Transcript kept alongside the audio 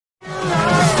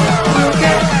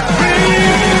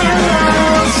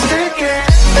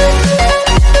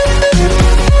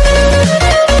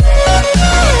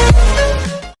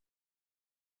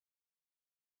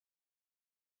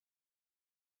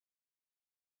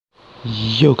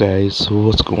Yo guys,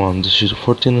 what's going on? This is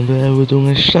 14 and we're doing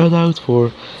a shout out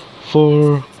for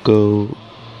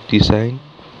ForgoDesign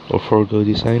or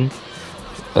ForgoDesign.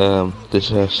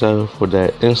 This is a shout out for their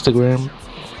Instagram,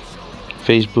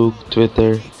 Facebook,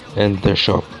 Twitter, and their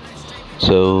shop.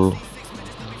 So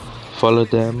follow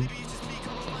them,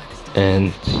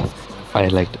 and I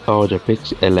liked all their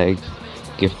pics. I liked,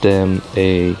 give them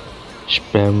a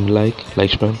spam like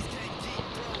spam,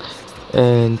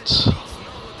 and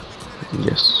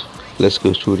yes, let's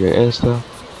go through their Insta.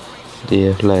 They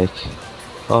have like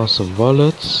awesome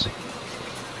wallets.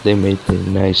 They made a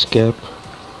nice cap.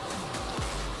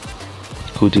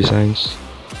 Cool designs.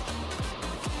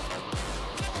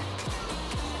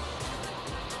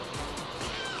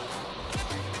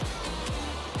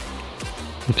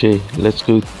 Okay, let's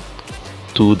go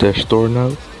to their store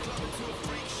now.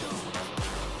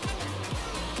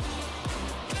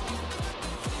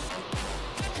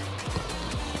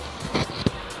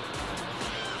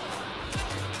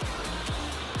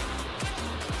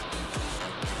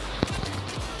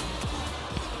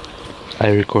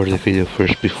 I recorded the video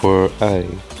first before I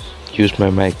used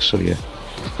my mic, so yeah.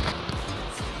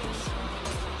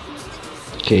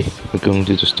 Okay, we're going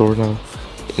to the store now.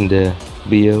 In the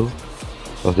bio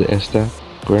of the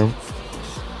Instagram,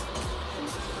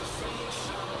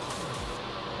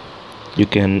 you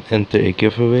can enter a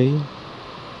giveaway.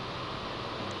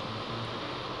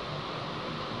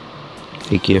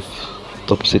 They give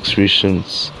top 6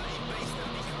 reasons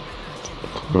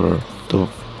for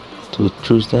to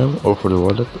choose them, or for the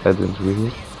wallet. I didn't read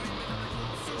it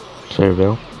very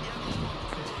well.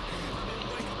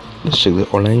 Let's check the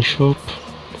online shop.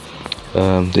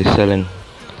 They're selling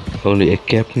only a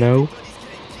cap now,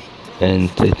 and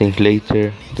I think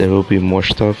later there will be more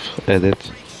stuff added,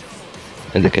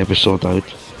 and the cap is sold out,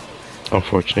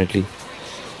 unfortunately.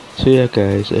 So yeah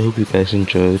guys, I hope you guys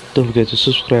enjoyed. Don't forget to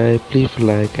subscribe, leave a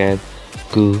like, and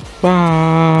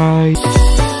goodbye.